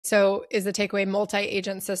So is the takeaway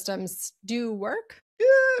multi-agent systems do work? Yeah,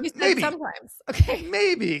 You said maybe. sometimes. Okay.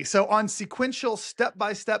 Maybe. So on sequential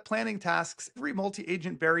step-by-step planning tasks, every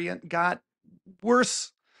multi-agent variant got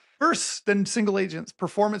worse, worse than single agents.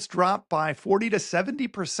 Performance dropped by 40 to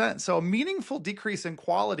 70%. So a meaningful decrease in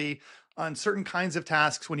quality on certain kinds of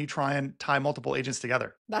tasks when you try and tie multiple agents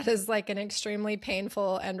together. That is like an extremely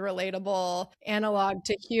painful and relatable analog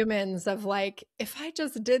to humans of like, if I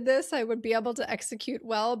just did this, I would be able to execute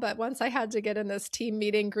well. But once I had to get in this team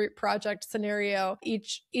meeting group project scenario,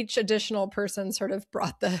 each additional person sort of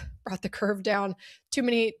brought the curve down. Too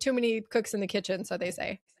many cooks in the kitchen, so they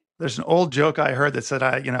say. There's an old joke I heard that said,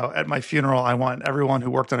 at my funeral, I want everyone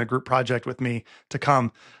who worked on a group project with me to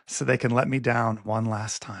come so they can let me down one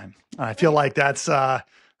last time. I feel like that's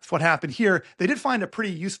what happened here. They did find a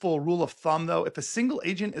pretty useful rule of thumb, though. If a single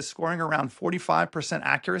agent is scoring around 45%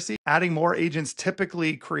 accuracy, adding more agents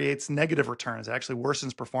typically creates negative returns. It actually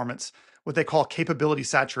worsens performance, what they call capability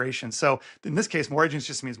saturation. So in this case, more agents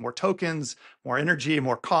just means more tokens, more energy,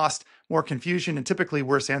 more cost, more confusion, and typically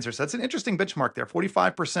worse answers. So that's an interesting benchmark there.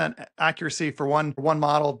 45% accuracy for one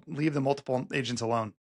model, leave the multiple agents alone.